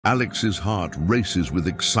Alex's heart races with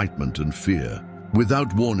excitement and fear.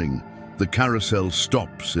 Without warning, the carousel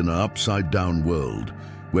stops in an upside-down world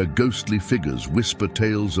where ghostly figures whisper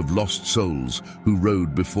tales of lost souls who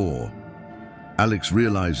rode before. Alex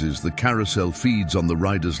realizes the carousel feeds on the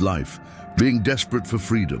rider's life. Being desperate for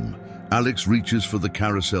freedom, Alex reaches for the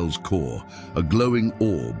carousel's core, a glowing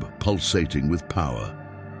orb pulsating with power.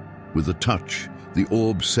 With a touch, the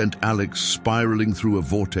orb sent Alex spiraling through a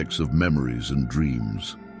vortex of memories and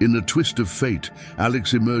dreams. In a twist of fate,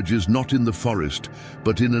 Alex emerges not in the forest,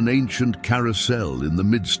 but in an ancient carousel in the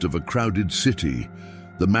midst of a crowded city.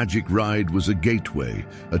 The magic ride was a gateway,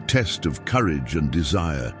 a test of courage and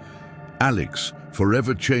desire. Alex,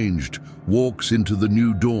 forever changed, walks into the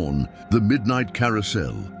new dawn, the Midnight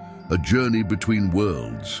Carousel, a journey between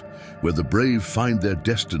worlds, where the brave find their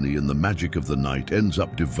destiny and the magic of the night ends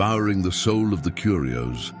up devouring the soul of the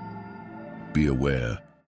curious. Be aware.